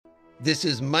This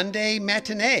is Monday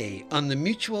Matinee on the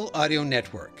Mutual Audio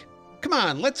Network. Come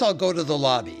on, let's all go to the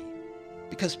lobby.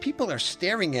 Because people are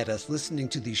staring at us listening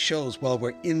to these shows while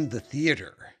we're in the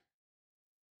theater.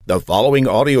 The following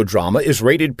audio drama is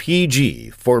rated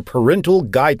PG for parental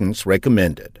guidance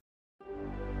recommended.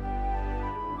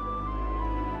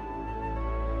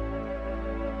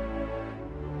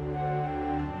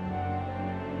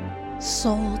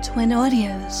 Soul Twin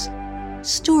Audios.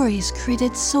 Stories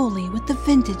created solely with the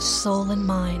vintage soul in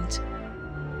mind.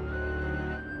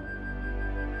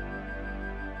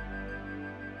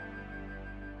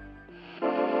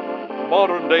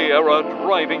 Modern day era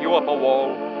driving you up a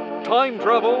wall. Time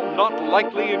travel not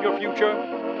likely in your future?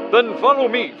 Then follow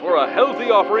me for a healthy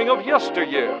offering of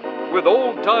yesteryear with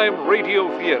old-time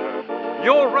radio theater.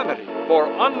 Your remedy for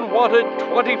unwanted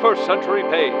 21st century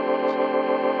pains.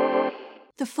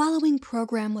 The following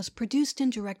program was produced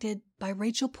and directed by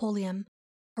Rachel Polium,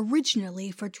 originally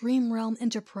for Dream Realm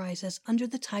Enterprises under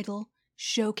the title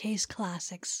Showcase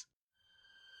Classics.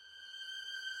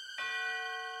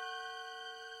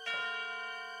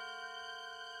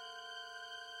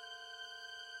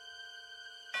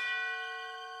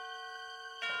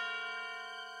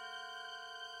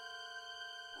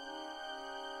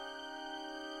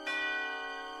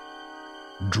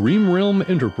 Dream Realm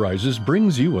Enterprises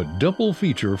brings you a double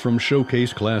feature from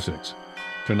Showcase Classics.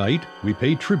 Tonight, we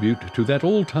pay tribute to that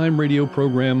old-time radio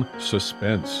program,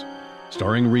 Suspense,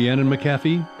 starring Rhiannon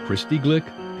McAfee, Christy Glick,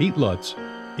 Pete Lutz,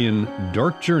 in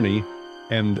Dark Journey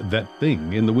and That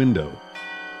Thing in the Window.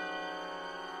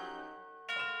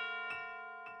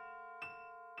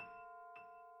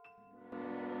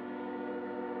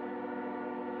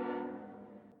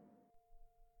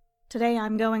 Today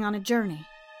I'm going on a journey.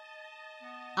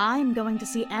 I'm going to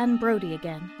see Anne Brodie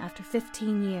again after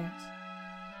 15 years.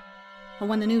 But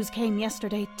when the news came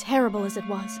yesterday, terrible as it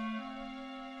was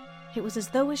as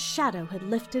though a shadow had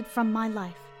lifted from my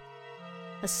life,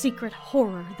 a secret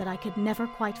horror that I could never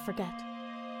quite forget.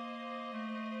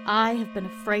 I have been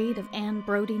afraid of Anne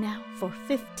Brodie now for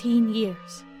 15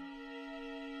 years.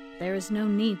 There is no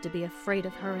need to be afraid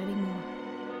of her anymore.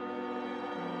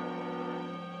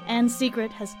 Anne's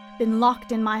secret has been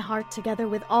locked in my heart together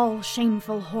with all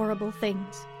shameful, horrible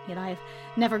things. Yet I have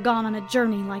never gone on a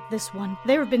journey like this one.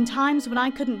 There have been times when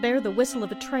I couldn't bear the whistle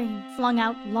of a train, flung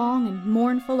out long and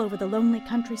mournful over the lonely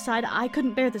countryside. I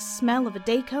couldn't bear the smell of a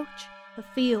day coach, the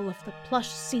feel of the plush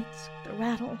seats, the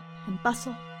rattle and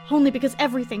bustle, only because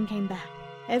everything came back.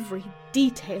 Every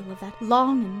detail of that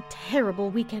long and terrible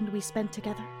weekend we spent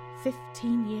together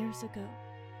 15 years ago.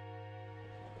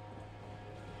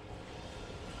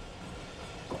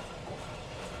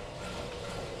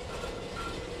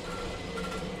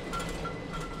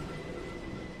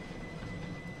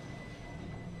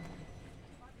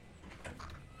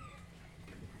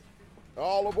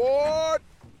 All aboard!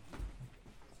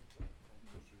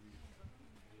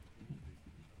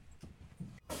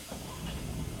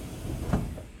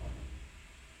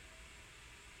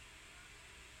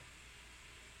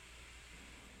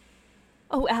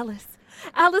 Oh, Alice.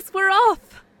 Alice, we're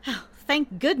off! Oh,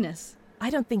 thank goodness. I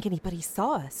don't think anybody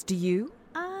saw us, do you?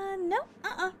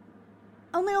 No,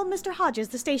 Only old Mr. Hodges,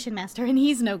 the station master, and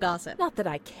he's no gossip. Not that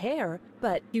I care,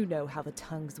 but you know how the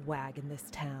tongues wag in this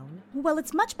town. Well,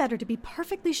 it's much better to be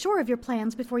perfectly sure of your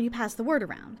plans before you pass the word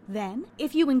around. Then,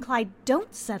 if you and Clyde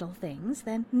don't settle things,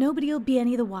 then nobody'll be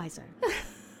any the wiser.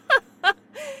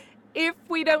 If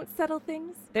we don't settle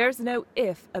things, there's no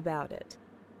if about it.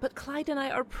 But Clyde and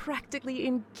I are practically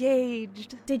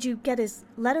engaged. Did you get his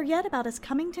letter yet about us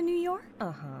coming to New York?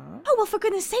 Uh-huh. Oh, well, for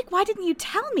goodness sake, why didn't you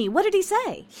tell me? What did he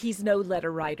say? He's no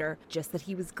letter writer, just that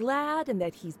he was glad and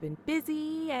that he's been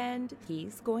busy and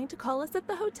he's going to call us at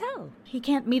the hotel. He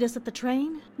can't meet us at the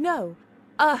train? No.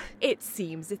 It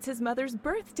seems it's his mother's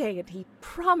birthday and he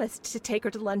promised to take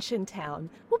her to lunch in town.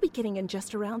 We'll be getting in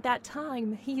just around that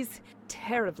time. He's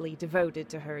terribly devoted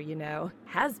to her, you know.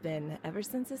 Has been ever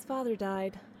since his father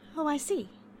died. Oh, I see.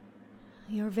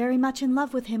 You're very much in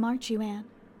love with him, aren't you, Anne?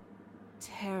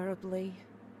 Terribly.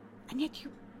 And yet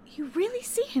you really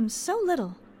see him so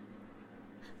little.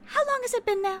 How long has it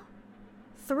been now?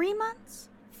 3 months?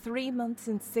 3 months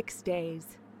and 6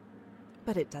 days.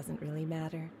 But it doesn't really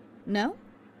matter. No?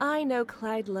 I know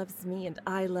Clyde loves me and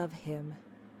I love him.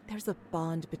 There's a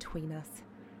bond between us,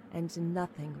 and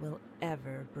nothing will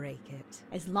ever break it.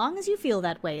 As long as you feel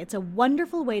that way, it's a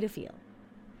wonderful way to feel.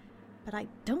 But I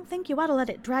don't think you ought to let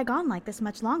it drag on like this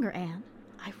much longer, Anne.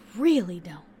 I really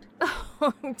don't.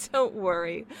 Oh, don't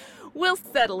worry. We'll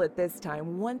settle it this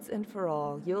time, once and for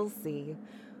all. You'll see.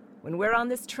 When we're on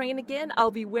this train again,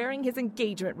 I'll be wearing his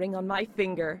engagement ring on my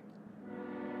finger.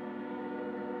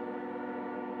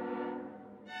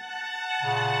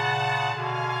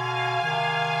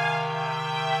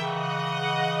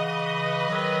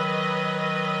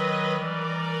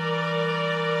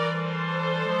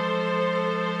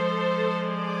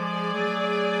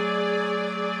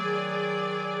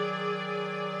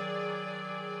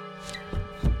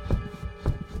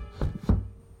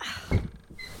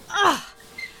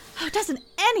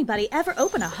 anybody ever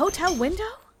open a hotel window?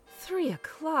 3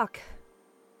 o'clock.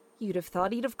 You'd have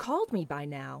thought he'd have called me by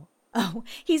now. Oh,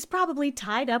 he's probably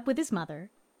tied up with his mother.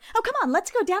 Oh, come on,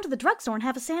 let's go down to the drugstore and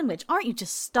have a sandwich. Aren't you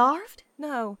just starved?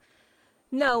 No,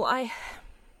 I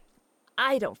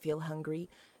don't feel hungry.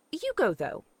 You go,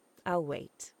 though. I'll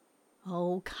wait.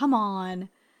 Oh, come on.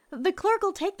 The clerk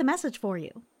will take the message for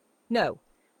you. No,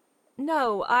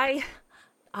 I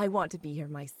want to be here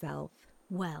myself.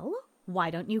 Well,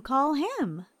 why don't you call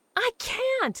him? I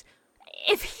can't.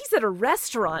 If he's at a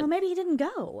restaurant... Well, maybe he didn't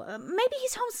go. Maybe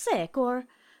he's homesick or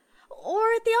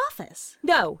at the office.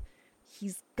 No,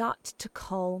 he's got to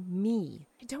call me.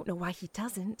 I don't know why he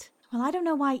doesn't. Well, I don't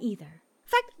know why either. In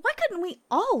fact, why couldn't we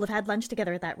all have had lunch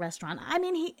together at that restaurant? I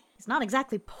mean, he's not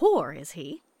exactly poor, is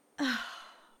he?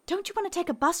 Don't you want to take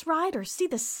a bus ride or see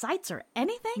the sights or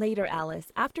anything? Later,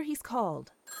 Alice, after he's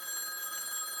called.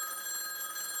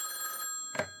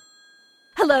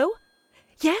 Hello?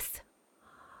 Yes?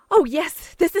 Oh,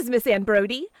 yes, this is Miss Ann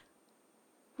Brody.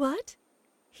 What?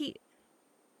 He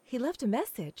left a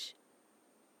message.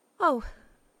 Oh,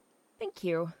 thank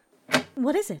you.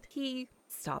 What is it? He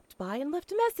stopped by and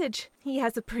left a message. He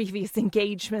has a previous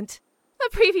engagement.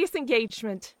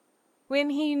 When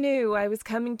he knew I was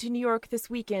coming to New York this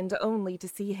weekend only to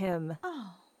see him.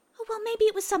 Oh, well, maybe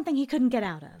it was something he couldn't get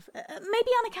out of.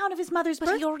 Maybe on account of his mother's birth.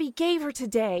 But he already gave her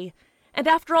today. And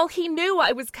after all, he knew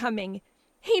I was coming.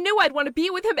 He knew I'd want to be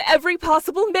with him every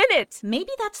possible minute. Maybe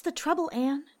that's the trouble,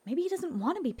 Anne. Maybe he doesn't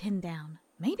want to be pinned down.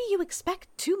 Maybe you expect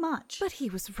too much. But he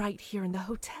was right here in the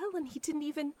hotel and he didn't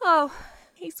even... Oh,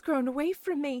 he's grown away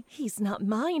from me. He's not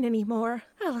mine anymore.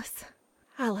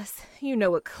 Alice, you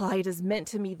know what Clyde has meant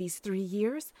to me these 3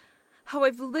 years. How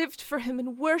I've lived for him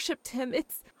and worshipped him.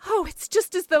 It's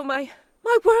just as though my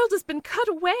world has been cut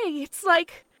away. It's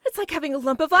like having a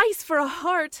lump of ice for a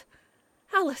heart.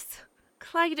 Alice,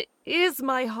 Clyde is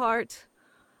my heart.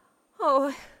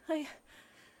 Oh,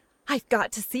 I've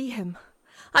got to see him.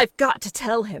 I've got to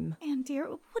tell him. Anne, dear,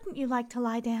 wouldn't you like to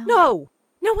lie down? No,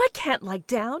 I can't lie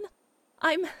down.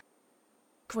 I'm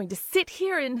going to sit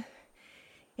here in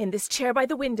this chair by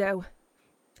the window.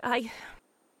 I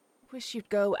wish you'd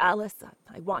go, Alice.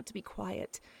 I want to be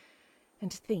quiet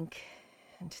and think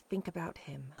about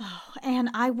him. Oh,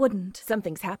 Anne, I wouldn't.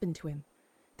 Something's happened to him.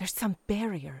 There's some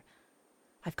barrier.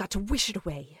 I've got to wish it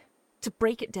away, to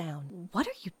break it down. What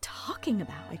are you talking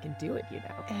about? I can do it, you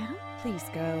know. Anne? Please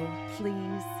go,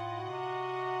 please.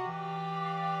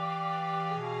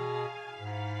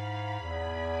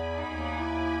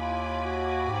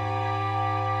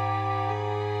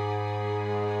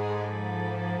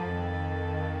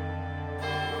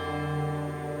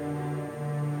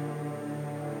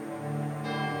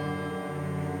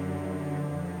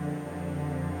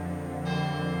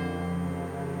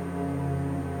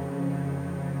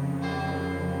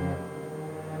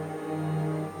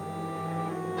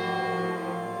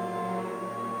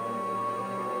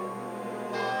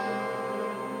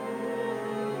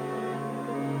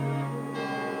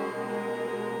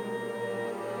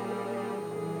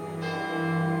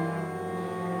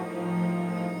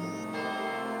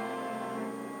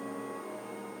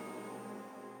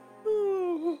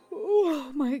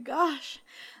 My gosh.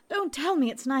 Don't tell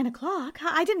me it's 9 o'clock.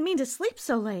 I didn't mean to sleep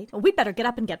so late. We'd better get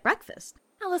up and get breakfast.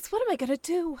 Alice, what am I going to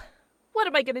do? What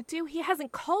am I going to do? He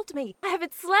hasn't called me. I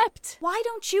haven't slept. Why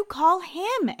don't you call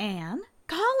him, Anne?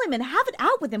 Call him and have it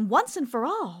out with him once and for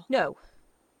all. No,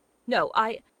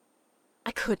 I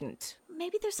couldn't.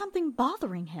 Maybe there's something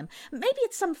bothering him. Maybe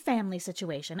it's some family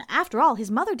situation. After all, his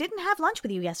mother didn't have lunch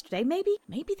with you yesterday. Maybe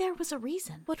there was a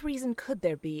reason. What reason could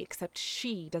there be except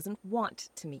she doesn't want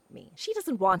to meet me? She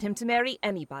doesn't want him to marry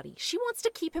anybody. She wants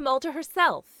to keep him all to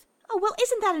herself. Oh, well,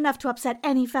 isn't that enough to upset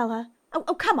any fella?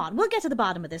 Oh, come on. We'll get to the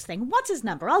bottom of this thing. What's his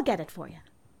number? I'll get it for you.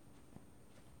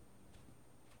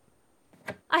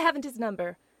 I haven't his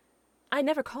number. I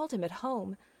never called him at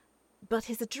home. But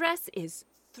his address is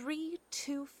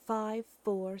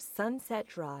 3254 Sunset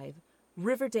Drive,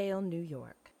 Riverdale, New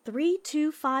York.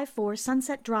 3254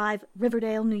 Sunset Drive,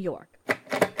 Riverdale, New York.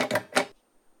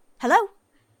 Hello?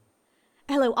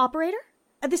 Hello, operator?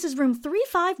 This is room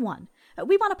 351.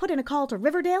 We want to put in a call to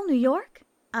Riverdale, New York.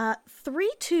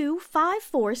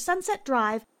 3254 Sunset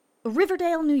Drive,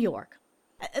 Riverdale, New York.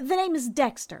 The name is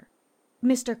Dexter.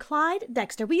 Mr. Clyde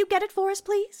Dexter. Will you get it for us,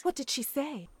 please? What did she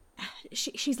say?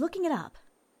 She's looking it up.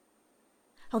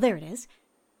 Oh, there it is.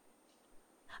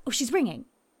 Oh, she's ringing.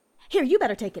 Here, you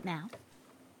better take it now.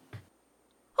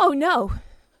 Oh, no.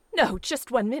 No,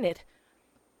 just 1 minute.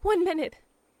 1 minute.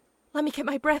 Let me get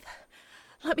my breath.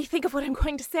 Let me think of what I'm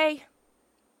going to say.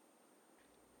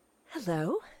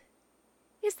 Hello?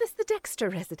 Is this the Dexter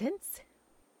residence?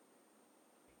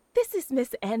 This is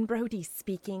Miss Anne Brodie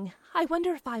speaking. I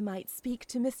wonder if I might speak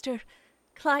to Mr.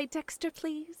 Clyde Dexter,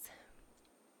 please?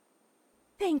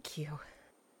 Thank you.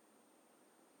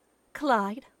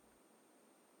 Clyde?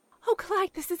 Oh,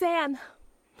 Clyde, this is Anne.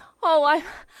 Oh,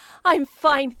 I'm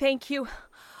fine, thank you.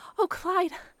 Oh,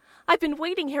 Clyde, I've been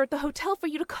waiting here at the hotel for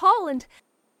you to call, and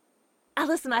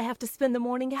Alice and I have to spend the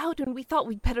morning out, and we thought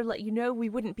we'd better let you know we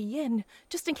wouldn't be in,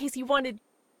 just in case you wanted...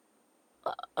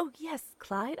 Oh, yes,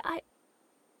 Clyde,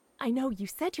 I know you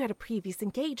said you had a previous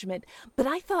engagement, but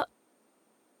I thought...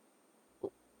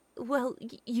 Well,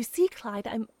 you see, Clyde,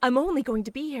 I'm only going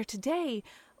to be here today.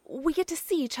 We get to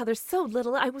see each other so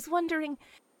little, I was wondering...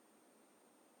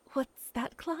 What's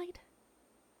that, Clyde?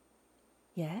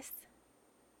 Yes?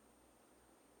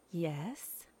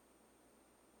 Yes?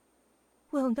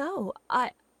 Well, no,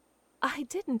 I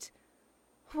didn't.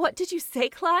 What did you say,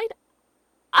 Clyde?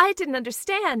 I didn't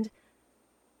understand.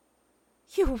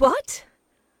 You what?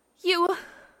 You...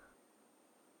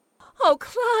 Oh,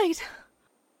 Clyde!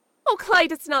 Oh,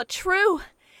 Clyde, it's not true.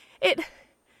 It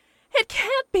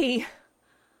can't be.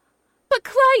 But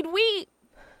Clyde,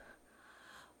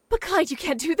 But Clyde, you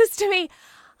can't do this to me.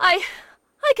 I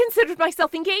considered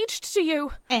myself engaged to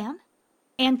you. Anne?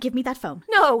 Anne, give me that phone.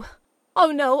 No.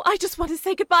 Oh, no, I just want to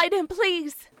say goodbye to him,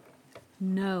 please.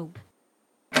 No.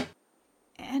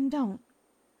 And don't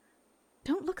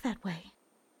look that way.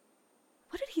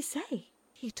 What did he say?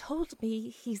 He told me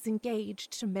he's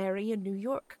engaged to marry a New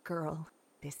York girl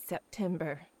this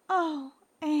September. Oh,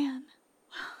 Anne.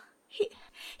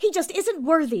 He just isn't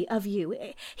worthy of you.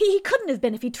 He couldn't have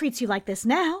been if he treats you like this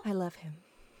now. I love him.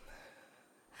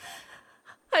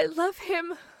 I love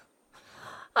him.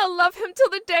 I'll love him till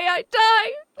the day I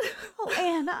die. Oh,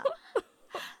 Anne,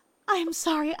 I'm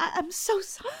sorry. I'm so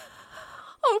sorry.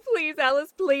 Oh, please,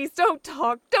 Alice, please, don't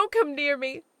talk. Don't come near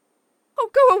me. Oh,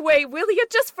 go away, will you,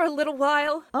 just for a little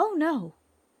while? Oh, no.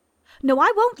 No,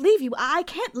 I won't leave you. I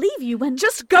can't leave you when...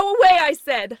 Just go away, I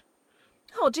said.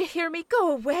 Oh, do you hear me?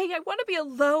 Go away. I want to be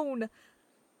alone.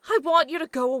 I want you to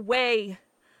go away.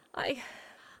 I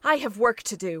have work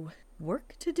to do.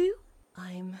 Work to do?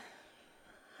 I'm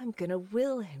gonna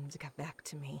will him to come back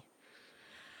to me.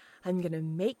 I'm gonna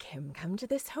make him come to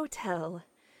this hotel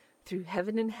through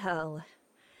heaven and hell,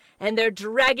 and they're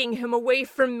dragging him away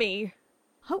from me.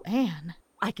 Oh, Anne.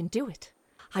 I can do it.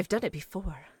 I've done it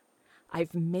before.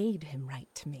 I've made him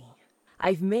write to me.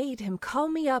 I've made him call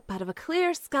me up out of a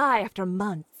clear sky after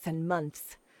months and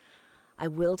months. I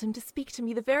willed him to speak to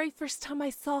me the very first time I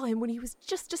saw him when he was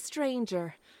just a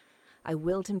stranger. I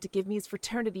willed him to give me his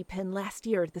fraternity pin last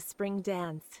year at the spring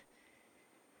dance.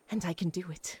 And I can do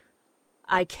it.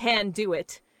 I can do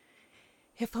it.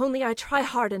 If only I try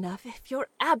hard enough, if you're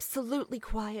absolutely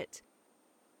quiet.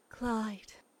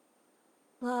 Clyde.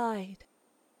 Clyde.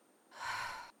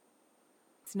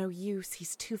 It's no use,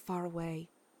 he's too far away.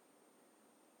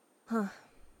 Huh.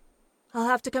 I'll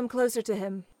have to come closer to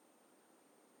him.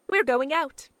 We're going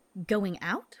out. Going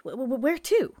out? Where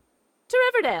to?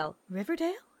 To Riverdale.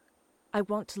 Riverdale? I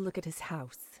want to look at his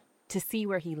house, to see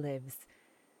where he lives.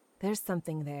 There's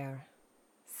something there.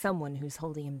 Someone who's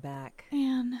holding him back.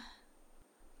 Anne,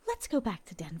 let's go back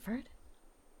to Denford.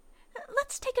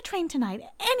 Let's take a train tonight,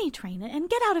 any train, and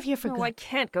get out of here for good. No, I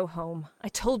can't go home. I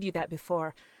told you that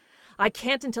before. I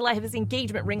can't until I have his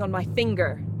engagement ring on my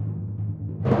finger.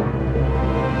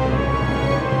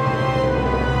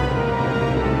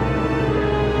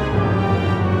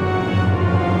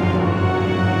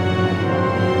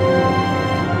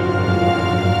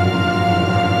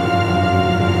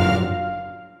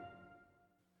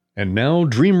 And now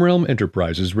Dreamrealm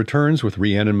Enterprises returns with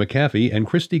Rhiannon McAfee and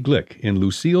Christy Glick in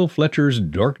Lucille Fletcher's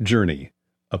Dark Journey,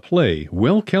 a play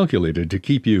well calculated to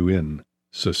keep you in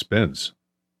suspense.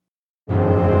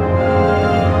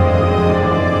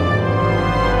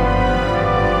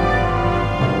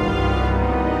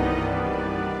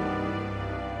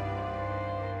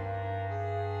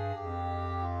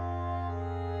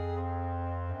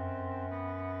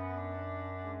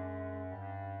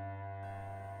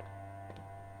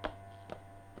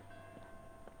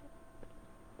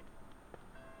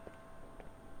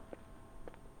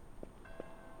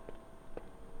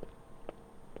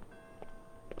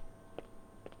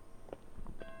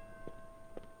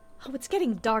 Oh, it's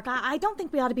getting dark. I don't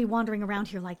think we ought to be wandering around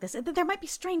here like this. There might be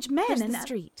strange men. There's and the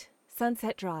street,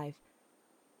 Sunset Drive.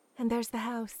 And there's the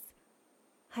house.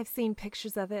 I've seen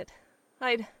pictures of it.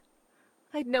 I'd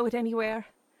know it anywhere.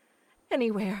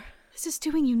 Anywhere. This is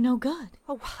doing you no good.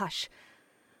 Oh, hush.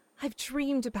 I've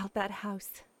dreamed about that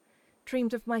house.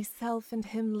 Dreamed of myself and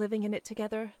him living in it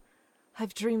together.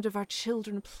 I've dreamed of our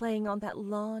children playing on that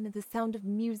lawn and the sound of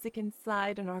music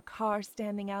inside and our car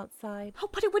standing outside. Oh,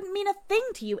 but it wouldn't mean a thing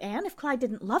to you, Anne, if Clyde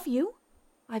didn't love you.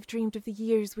 I've dreamed of the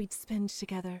years we'd spend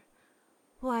together.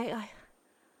 Why,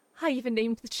 I even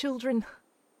named the children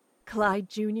Clyde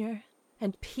Jr.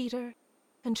 and Peter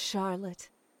and Charlotte.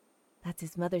 That's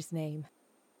his mother's name.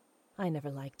 I never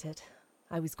liked it.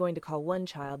 I was going to call one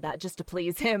child that just to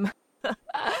please him.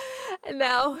 And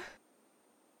now,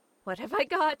 what have I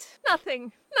got?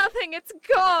 Nothing. Nothing. It's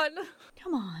gone.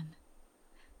 Come on.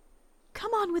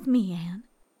 Come on with me, Anne.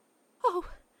 Oh,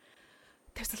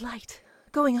 there's a light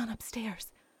going on upstairs.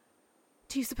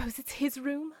 Do you suppose it's his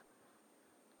room?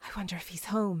 I wonder if he's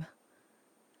home.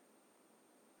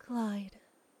 Clyde.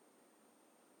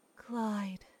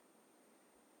 Clyde.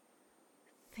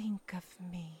 Think of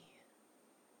me.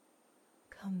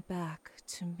 Come back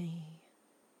to me.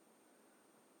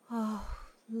 Oh,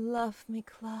 love me,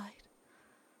 Clyde.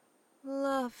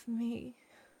 Love me.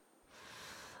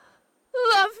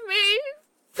 Love me!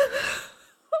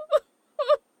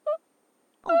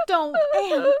 Oh, don't,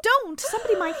 Anne, don't!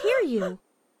 Somebody might hear you.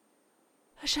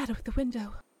 A shadow at the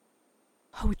window.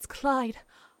 Oh, it's Clyde.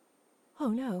 Oh,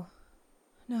 no.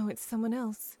 No, it's someone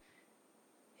else.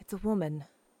 It's a woman.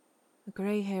 A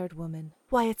gray-haired woman.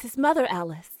 Why, it's his mother,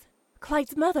 Alice.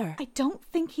 Clyde's mother. I don't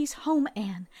think he's home,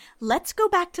 Anne. Let's go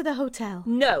back to the hotel.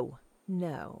 No.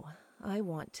 I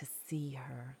want to see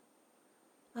her.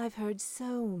 I've heard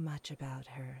so much about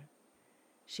her.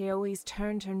 She always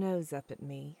turned her nose up at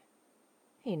me.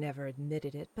 He never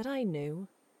admitted it, but I knew.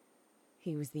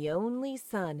 He was the only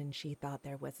son, and she thought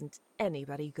there wasn't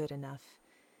anybody good enough.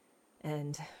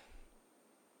 And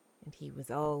he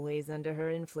was always under her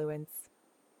influence.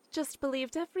 Just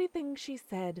believed everything she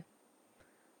said.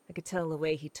 I could tell the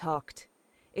way he talked.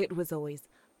 It was always,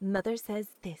 Mother says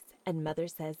this and Mother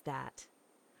says that.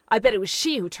 I bet it was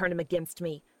she who turned him against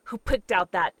me, who picked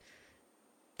out that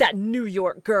New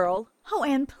York girl. Oh,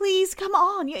 Anne, please, come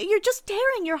on. You're just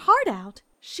tearing your heart out.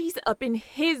 She's up in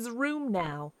his room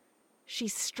now.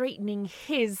 She's straightening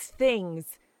his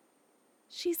things.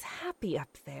 She's happy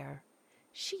up there.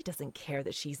 She doesn't care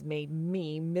that she's made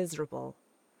me miserable.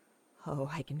 Oh,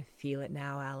 I can feel it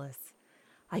now, Alice.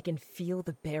 I can feel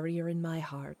the barrier in my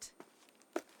heart.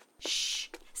 Shh!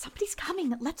 Somebody's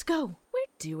coming. Let's go. We're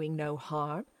doing no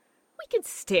harm. We can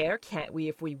stare, can't we,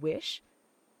 if we wish?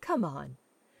 Come on.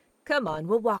 Come on,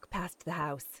 we'll walk past the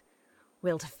house.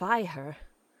 We'll defy her.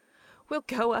 We'll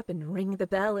go up and ring the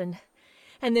bell, and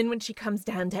then when she comes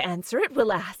down to answer it,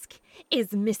 we'll ask, is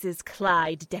Mrs.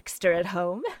 Clyde Dexter at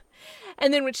home?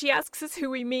 And then when she asks us who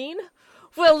we mean,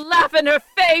 we'll laugh in her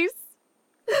face.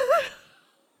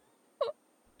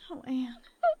 Oh, Anne.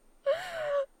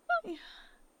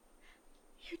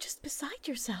 You're just beside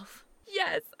yourself.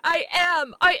 Yes, I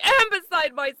am. I am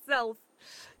beside myself.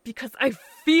 Because I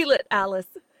feel it,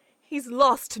 Alice. He's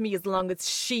lost to me as long as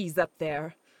she's up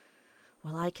there.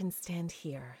 Well, I can stand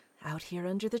here, out here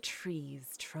under the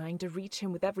trees, trying to reach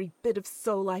him with every bit of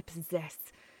soul I possess.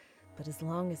 But as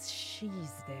long as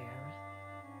she's there,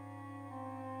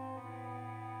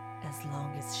 as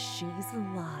long as she's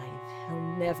alive, he'll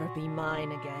never be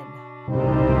mine again.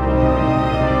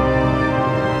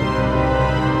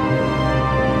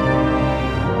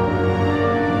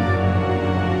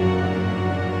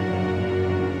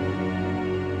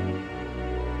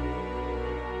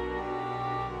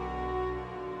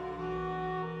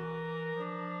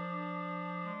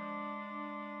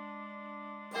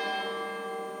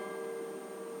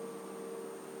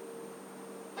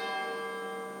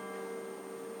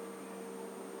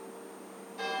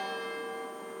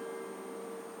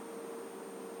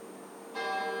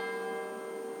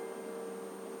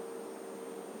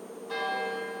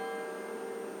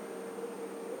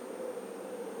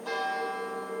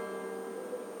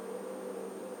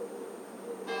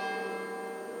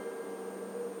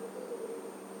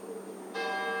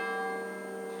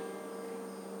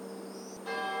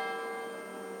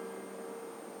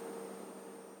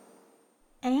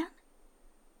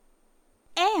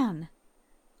 Anne!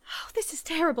 Oh, this is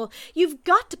terrible. You've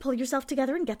got to pull yourself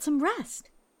together and get some rest.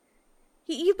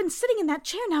 You've been sitting in that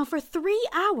chair now for 3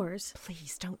 hours.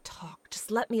 Please don't talk.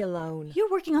 Just let me alone. You're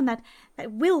working on that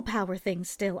willpower thing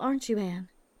still, aren't you, Anne?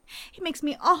 It makes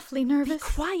me awfully nervous.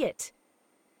 Be quiet.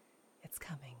 It's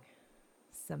coming.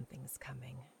 Something's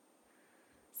coming.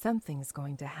 Something's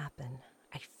going to happen.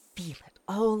 I feel it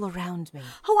all around me.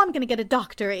 Oh, I'm going to get a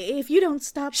doctor if you don't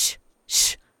stop. Shh,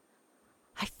 shh.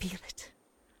 I feel it.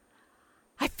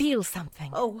 I feel something.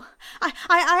 Oh,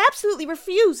 I absolutely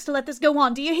refuse to let this go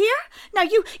on. Do you hear? Now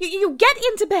you get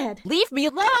into bed. Leave me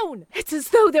alone. It's as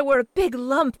though there were a big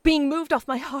lump being moved off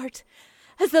my heart.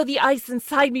 As though the ice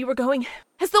inside me were going.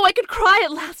 As though I could cry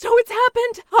at last. Oh, it's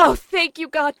happened. Oh, thank you,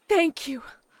 God. Thank you.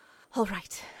 All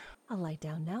right. I'll lie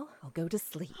down now. I'll go to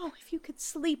sleep. Oh, if you could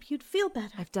sleep, you'd feel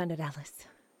better. I've done it, Alice.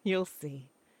 You'll see.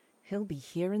 He'll be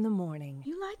here in the morning.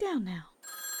 You lie down now.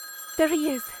 There he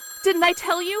is. Didn't I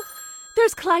tell you?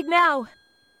 There's Clyde now.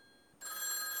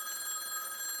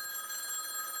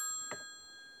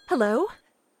 Hello?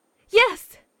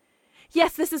 Yes.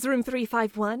 Yes, this is room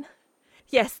 351.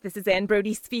 Yes, this is Anne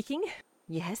Brody speaking.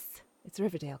 Yes, it's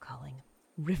Riverdale calling.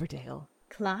 Riverdale.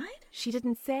 Clyde? She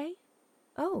didn't say?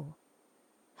 Oh.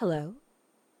 Hello?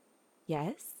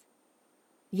 Yes?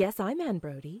 Yes, I'm Anne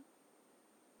Brody.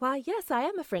 Why, yes, I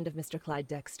am a friend of Mr. Clyde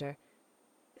Dexter.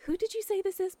 Who did you say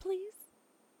this is, please?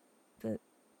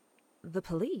 The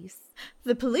police?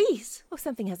 The police? Oh,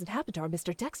 something hasn't happened to our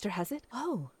Mr. Dexter, has it?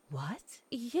 Oh, what?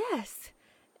 Yes.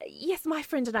 Yes, my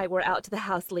friend and I were out to the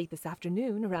house late this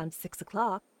afternoon, around 6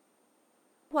 o'clock.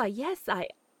 Why, yes,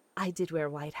 I did wear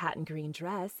a white hat and green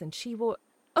dress, and she wore...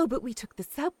 Oh, but we took the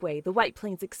subway, the White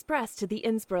Plains Express, to the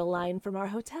Innsborough line from our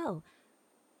hotel.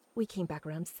 We came back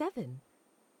around 7.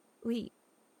 We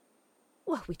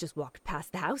just walked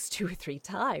past the house 2 or 3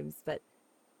 times, but...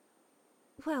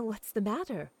 Well, what's the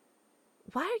matter?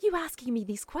 Why are you asking me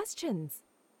these questions?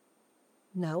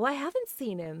 No, I haven't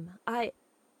seen him.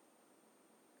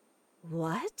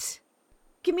 What?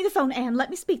 Give me the phone, Anne.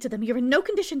 Let me speak to them. You're in no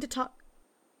condition to talk.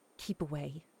 Keep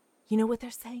away. You know what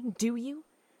they're saying, do you?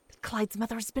 That Clyde's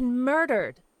mother has been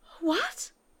murdered.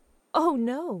 What? Oh,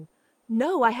 no.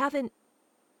 No, I haven't...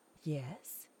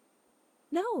 Yes?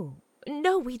 No,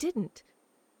 we didn't.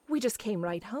 We just came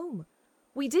right home.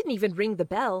 We didn't even ring the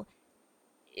bell.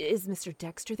 Is Mr.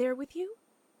 Dexter there with you?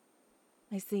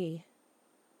 I see.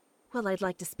 Well, I'd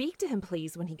like to speak to him,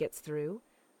 please, when he gets through.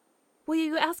 Will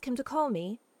you ask him to call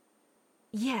me?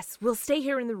 Yes, we'll stay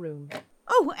here in the room.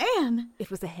 Oh, Anne!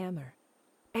 It was a hammer.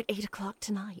 At 8 o'clock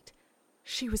tonight.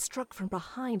 She was struck from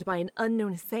behind by an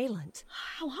unknown assailant.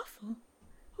 How awful.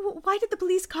 Why did the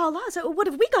police call us? What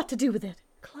have we got to do with it?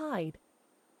 Clyde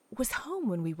was home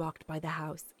when we walked by the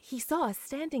house. He saw us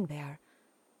standing there.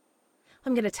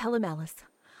 I'm going to tell him, Alice.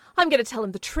 I'm going to tell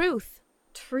him the truth.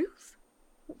 Truth?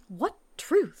 What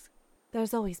truth?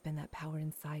 There's always been that power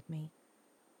inside me.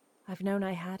 I've known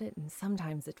I had it, and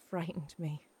sometimes it frightened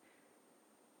me.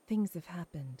 Things have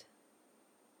happened.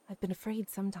 I've been afraid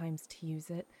sometimes to use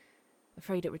it,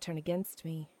 afraid it would turn against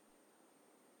me.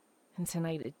 And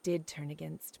tonight it did turn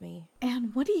against me.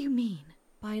 Anne, what do you mean?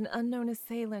 By an unknown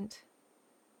assailant.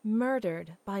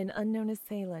 Murdered by an unknown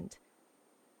assailant.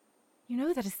 You know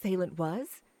who that assailant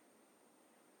was?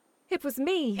 It was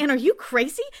me. Anne, are you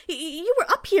crazy? You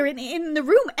were up here in the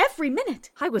room every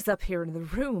minute. I was up here in the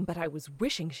room, but I was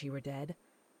wishing she were dead.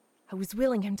 I was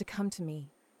willing him to come to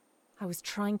me. I was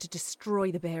trying to destroy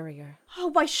the barrier. Oh,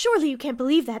 why, surely you can't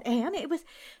believe that, Anne. It was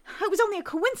only a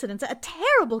coincidence, a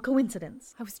terrible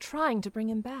coincidence. I was trying to bring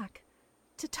him back,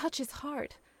 to touch his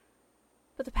heart.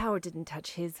 But the power didn't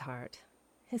touch his heart.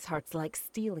 His heart's like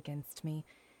steel against me.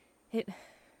 It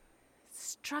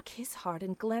struck his heart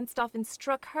and glanced off and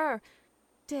struck her.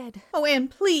 Dead. Oh, Anne,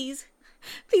 please.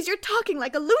 Please, you're talking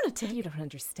like a lunatic. You don't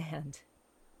understand.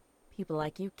 People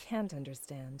like you can't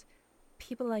understand.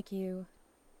 People like you...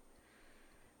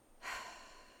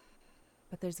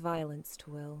 But there's violence to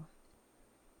will.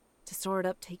 To store it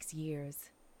up takes years.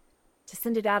 To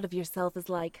send it out of yourself is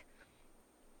like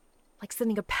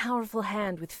sending a powerful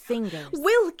hand with fingers.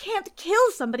 Will can't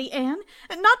kill somebody, Anne.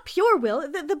 Not pure will.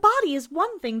 The body is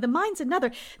one thing, the mind's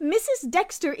another. Mrs.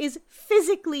 Dexter is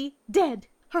physically dead.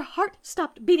 Her heart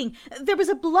stopped beating. There was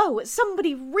a blow.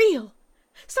 Somebody real.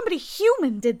 Somebody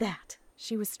human did that.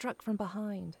 She was struck from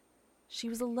behind. She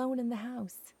was alone in the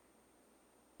house.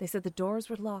 They said the doors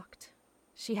were locked.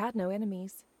 She had no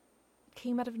enemies. It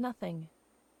came out of nothing.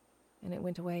 And it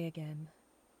went away again.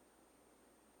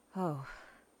 Oh.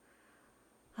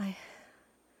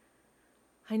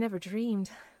 I never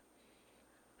dreamed.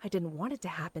 I didn't want it to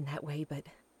happen that way, but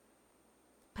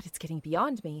it's getting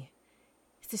beyond me.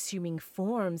 It's assuming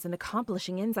forms and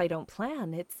accomplishing ends I don't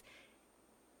plan.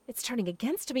 It's turning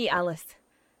against me, Alice.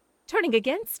 Turning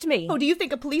against me. Oh, do you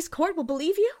think a police court will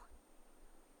believe you?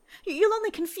 You'll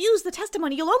only confuse the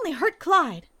testimony. You'll only hurt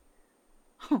Clyde.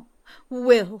 Oh,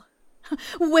 Will.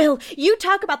 Will, you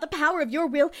talk about the power of your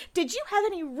will. Did you have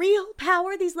any real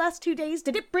power these last 2 days?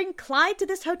 Did it bring Clyde to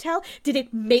this hotel? Did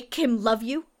it make him love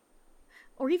you?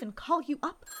 Or even call you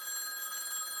up?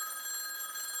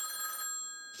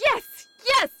 Yes!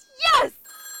 Yes! Yes!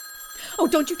 Oh,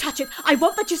 don't you touch it. I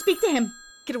won't let you speak to him.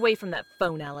 Get away from that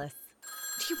phone, Alice.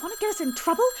 Do you want to get us in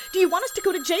trouble? Do you want us to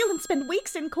go to jail and spend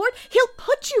weeks in court? He'll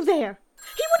put you there.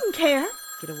 He wouldn't care.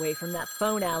 Get away from that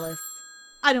phone, Alice.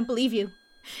 I don't believe you.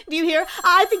 Do you hear?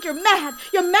 I think you're mad.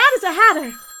 You're mad as a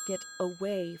hatter. Get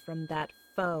away from that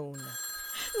phone.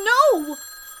 No!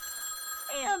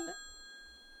 Anne,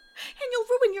 you'll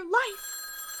ruin your life.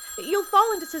 You'll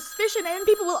fall into suspicion, and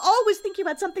people will always think you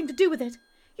had something to do with it.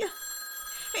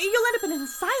 You'll end up in an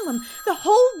asylum. The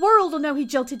whole world will know he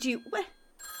jilted you. What are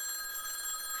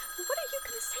you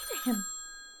going to say to him?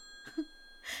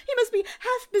 He must be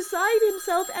half beside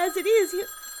himself as it is.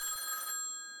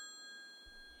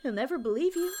 He'll never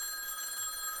believe you.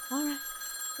 All right.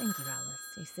 Thank you,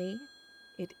 Alice. You see?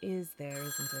 It is there,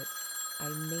 isn't it? I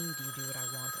made you do what I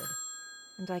wanted.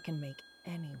 And I can make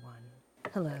anyone.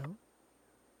 Hello?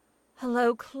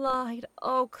 Hello, Clyde.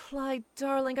 Oh, Clyde,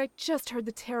 darling, I just heard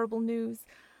the terrible news.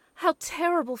 How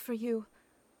terrible for you.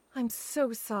 I'm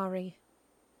so sorry.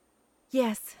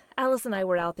 Yes, Alice and I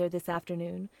were out there this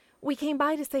afternoon. We came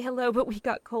by to say hello, but we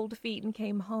got cold feet and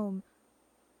came home.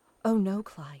 Oh, no,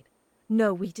 Clyde.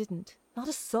 No, we didn't. Not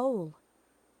a soul.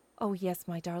 Oh, yes,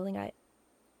 my darling,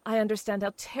 I understand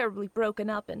how terribly broken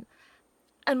up, and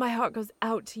my heart goes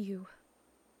out to you.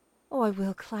 Oh, I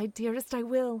will, Clyde, dearest, I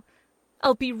will.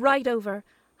 I'll be right over.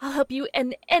 I'll help you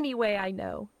in any way I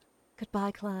know.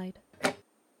 Goodbye, Clyde.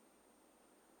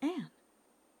 Anne,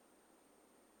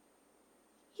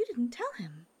 you didn't tell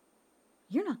him.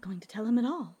 You're not going to tell him at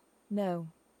all. No.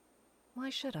 Why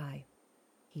should I?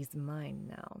 He's mine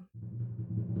now.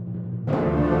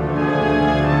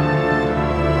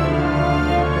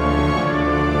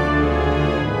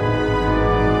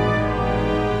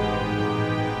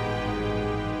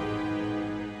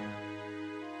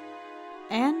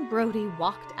 Anne Brodie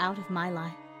walked out of my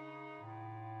life.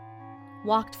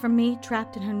 Walked from me,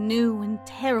 trapped in her new and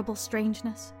terrible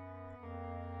strangeness.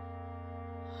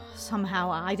 Somehow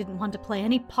I didn't want to play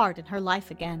any part in her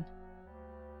life again.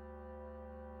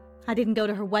 I didn't go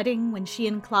to her wedding when she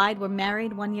and Clyde were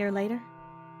married 1 year later.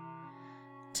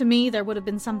 To me, there would have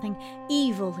been something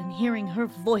evil in hearing her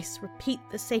voice repeat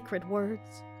the sacred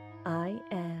words. I,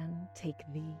 Anne, take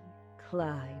thee,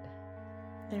 Clyde.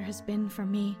 There has been for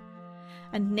me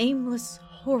a nameless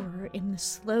horror in the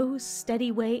slow,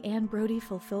 steady way Anne Brodie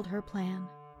fulfilled her plan.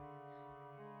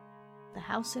 The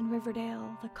house in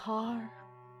Riverdale, the car,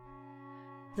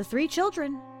 the 3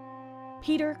 children,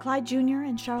 Peter, Clyde Jr.,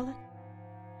 and Charlotte.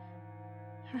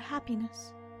 Her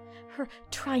happiness, her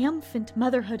triumphant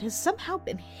motherhood has somehow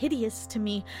been hideous to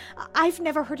me. I've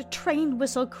never heard a train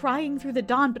whistle crying through the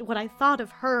dawn but what I thought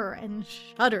of her and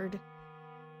shuddered.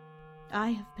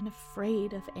 I have been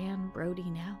afraid of Anne Brodie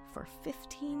now for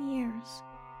 15 years.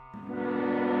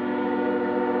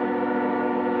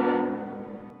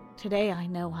 Today I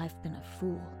know I've been a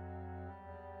fool.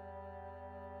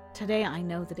 Today I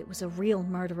know that it was a real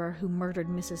murderer who murdered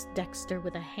Mrs. Dexter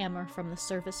with a hammer from the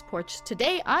service porch.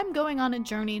 Today I'm going on a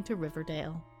journey to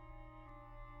Riverdale.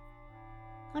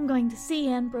 I'm going to see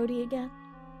Anne Brodie again.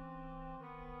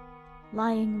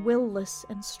 Lying will-less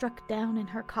and struck down in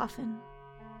her coffin.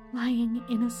 Lying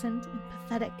innocent and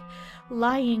pathetic.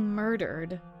 Lying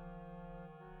murdered.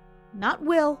 Not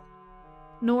Will,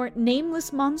 nor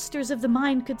nameless monsters of the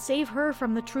mind could save her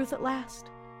from the truth at last.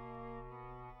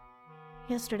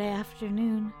 Yesterday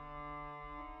afternoon,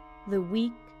 the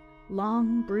weak,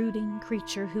 long-brooding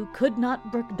creature who could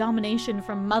not brook domination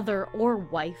from mother or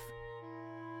wife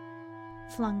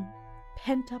flung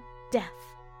pent-up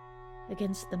death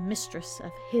against the mistress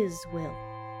of his will.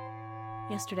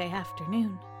 Yesterday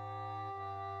afternoon,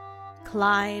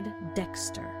 Clyde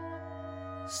Dexter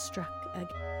struck again.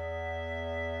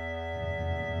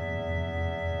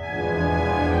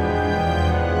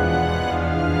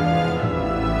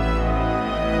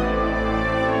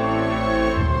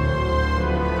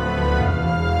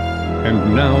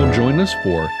 And now join us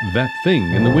for That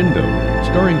Thing in the Window,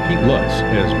 starring Pete Lutz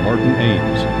as Martin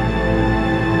Ames.